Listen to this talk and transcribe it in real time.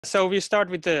So we start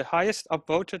with the highest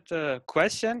upvoted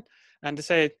question, and they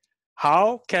say,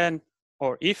 how can,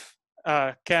 or if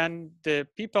can the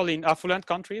people in affluent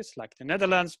countries like the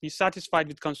Netherlands be satisfied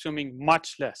with consuming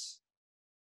much less?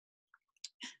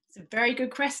 It's a very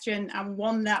good question, and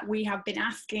one that we have been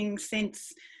asking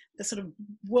since the sort of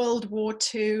World War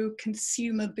II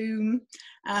consumer boom.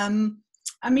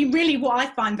 I mean, really what I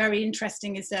find very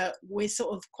interesting is that we're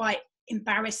sort of quite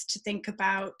embarrassed to think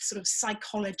about sort of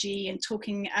psychology and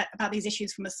talking about these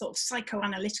issues from a sort of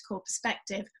psychoanalytical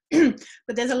perspective.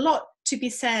 But there's a lot to be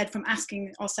said from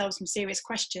asking ourselves some serious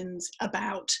questions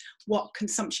about what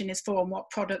consumption is for and what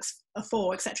products are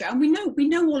for, etc. And we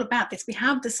know all about this. We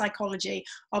have the psychology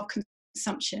of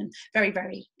consumption very,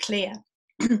 very clear.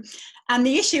 And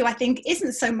the issue, I think,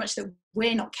 isn't so much that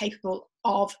we're not capable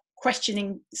of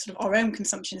questioning sort of our own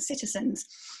consumption as citizens.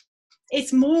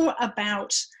 It's more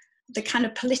about the kind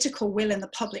of political will and the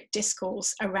public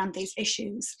discourse around these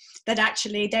issues, that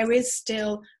actually there is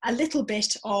still a little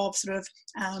bit of sort of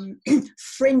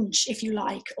fringe, if you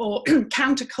like, or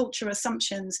counterculture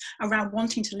assumptions around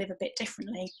wanting to live a bit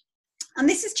differently. And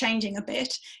this is changing a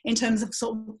bit in terms of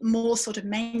sort of more sort of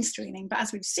mainstreaming, but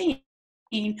as we've seen,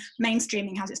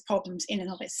 mainstreaming has its problems in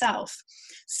and of itself.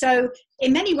 So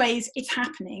in many ways it's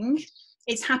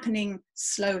happening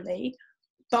slowly,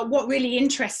 but what really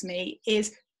interests me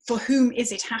is for whom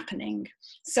is it happening?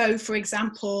 So for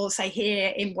example, say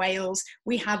here in Wales,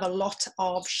 we have a lot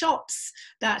of shops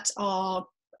that are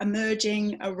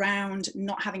emerging around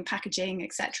not having packaging,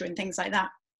 etc., and things like that.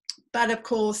 But of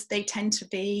course, they tend to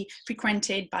be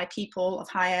frequented by people of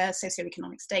higher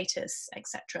socioeconomic status,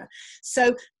 etc.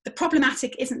 So the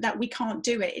problematic isn't that we can't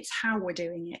do it, it's how we're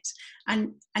doing it.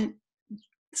 And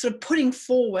sort of putting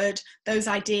forward those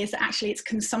ideas that actually it's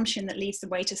consumption that leads the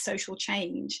way to social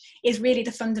change is really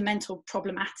the fundamental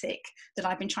problematic that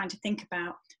I've been trying to think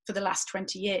about for the last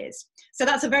 20 years. So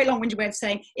that's a very long-winded way of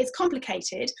saying it's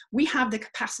complicated. We have the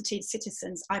capacity as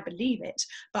citizens, I believe it,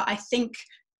 but I think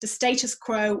the status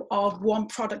quo of one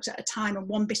product at a time and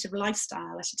one bit of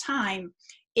lifestyle at a time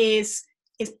is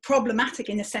problematic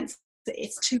in the sense that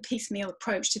it's too piecemeal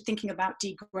approach to thinking about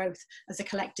degrowth as a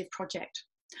collective project.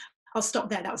 I'll stop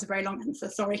there. That was a very long answer.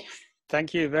 Sorry.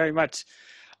 Thank you very much.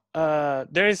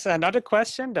 There is another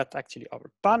question that actually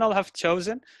our panel have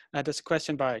chosen. That's a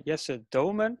question by Jesse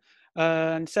Domen.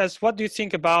 And says, what do you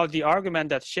think about the argument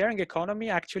that sharing economy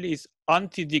actually is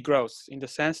anti-degrowth in the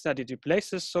sense that it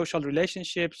replaces social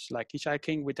relationships like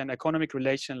hitchhiking with an economic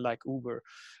relation like Uber,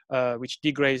 which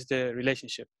degrades the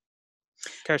relationship?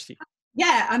 Kersty.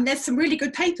 Yeah, and there's some really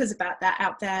good papers about that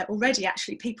out there already,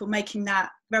 actually, people making that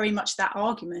very much that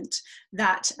argument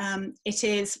that it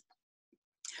is,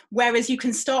 whereas you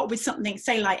can start with something,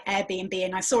 say like Airbnb,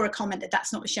 and I saw a comment that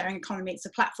that's not a sharing economy, it's a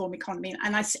platform economy,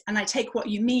 and I take what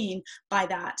you mean by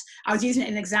that. I was using it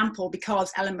as an example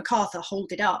because Ellen MacArthur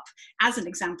held it up as an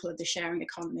example of the sharing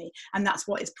economy, and that's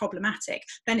what is problematic.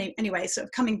 But anyway, sort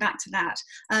of coming back to that,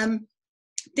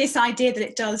 this idea that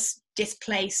it does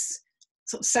displace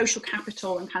sort of social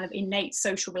capital and kind of innate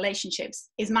social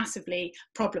relationships is massively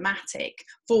problematic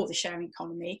for the sharing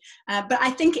economy. But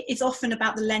I think it's often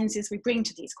about the lenses we bring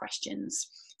to these questions.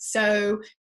 So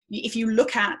if you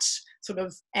look at sort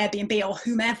of Airbnb or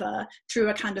whomever through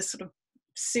a kind of sort of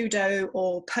pseudo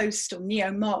or post or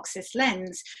neo-Marxist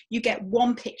lens, you get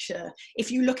one picture. If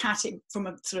you look at it from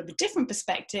a sort of a different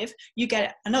perspective, you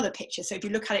get another picture. So if you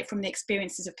look at it from the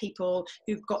experiences of people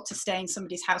who got to stay in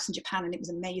somebody's house in Japan and it was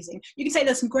amazing, you can say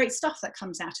there's some great stuff that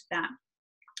comes out of that.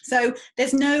 So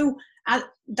there's no,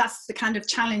 that's the kind of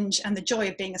challenge and the joy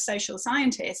of being a social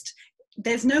scientist.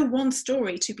 There's no one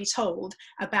story to be told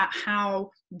about how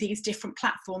these different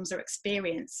platforms are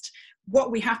experienced.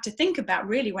 What we have to think about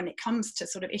really when it comes to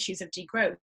sort of issues of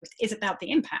degrowth is about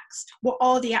the impacts. What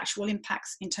are the actual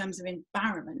impacts in terms of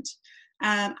environment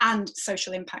and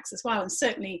social impacts as well? And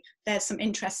certainly there's some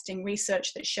interesting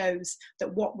research that shows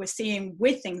that what we're seeing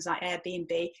with things like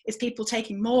Airbnb is people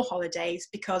taking more holidays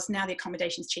because now the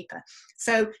accommodation is cheaper.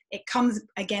 So it comes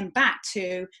again back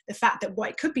to the fact that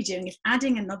what it could be doing is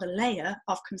adding another layer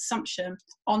of consumption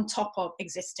on top of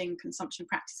existing consumption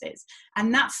practices.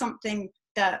 And that's something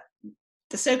that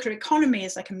the circular economy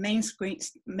is like a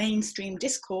mainstream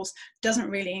discourse doesn't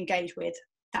really engage with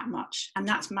that much, and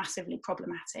that's massively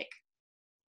problematic.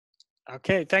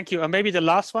 Okay, thank you. And maybe the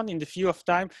last one in the view of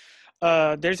time.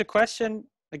 There's a question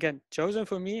again chosen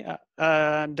for me.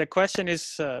 The question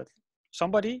is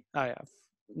somebody, I have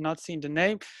not seen the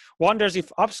name, wonders if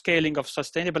upscaling of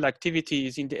sustainable activity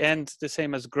is in the end the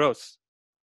same as growth.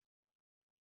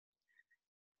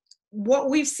 What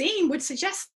we've seen would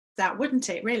suggest that, wouldn't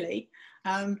it, really?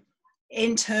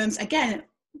 In terms, again,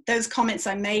 those comments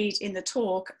I made in the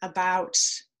talk about,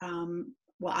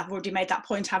 well, I've already made that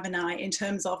point, haven't I, in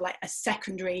terms of like a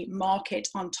secondary market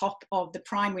on top of the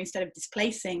primary instead of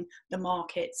displacing the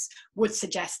markets, would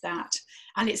suggest that.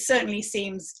 And it certainly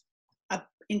seems,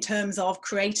 in terms of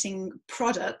creating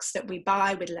products that we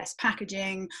buy with less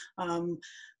packaging,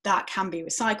 that can be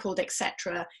recycled,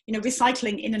 etc. You know,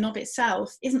 recycling in and of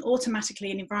itself isn't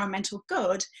automatically an environmental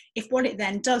good if what it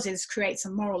then does is creates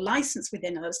a moral license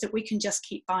within us that we can just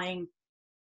keep buying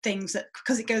things that,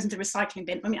 because it goes into the recycling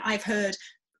bin. I mean, I've heard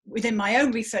within my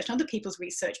own research and other people's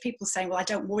research, people saying, well, I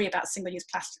don't worry about single-use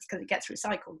plastics because it gets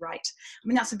recycled, right? I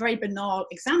mean, that's a very banal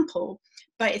example,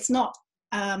 but it's not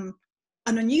an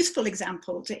unuseful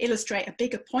example to illustrate a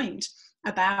bigger point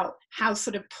about how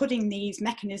sort of putting these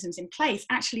mechanisms in place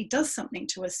actually does something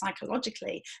to us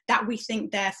psychologically, that we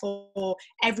think therefore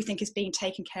everything is being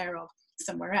taken care of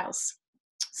somewhere else.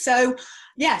 So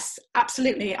yes,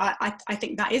 absolutely, I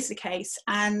think that is the case.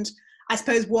 And I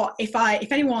suppose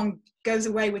if anyone goes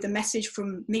away with a message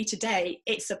from me today,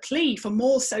 it's a plea for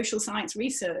more social science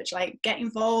research. Like, get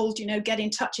involved, you know, get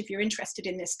in touch if you're interested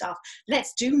in this stuff.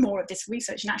 Let's do more of this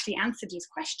research and actually answer these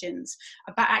questions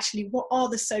about actually what are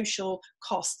the social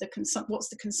costs, what's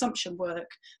the consumption work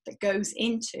that goes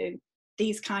into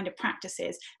these kind of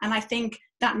practices. And I think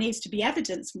that needs to be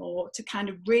evidenced more to kind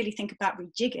of really think about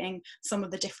rejigging some of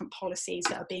the different policies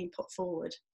that are being put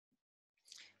forward.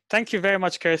 Thank you very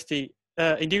much, Kersty.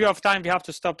 In view of time, we have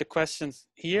to stop the questions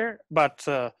here, but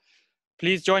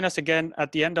please join us again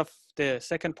at the end of the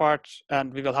second part,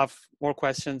 and we will have more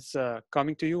questions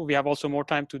coming to you. We have also more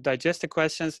time to digest the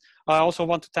questions. I also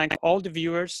want to thank all the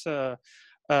viewers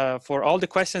for all the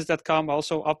questions that come,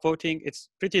 also upvoting. It's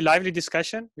pretty lively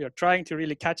discussion. We are trying to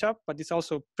really catch up, but it's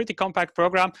also a pretty compact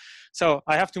program. So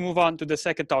I have to move on to the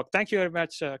second talk. Thank you very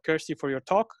much, Kersty, for your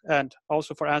talk and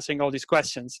also for answering all these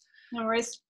questions. No worries.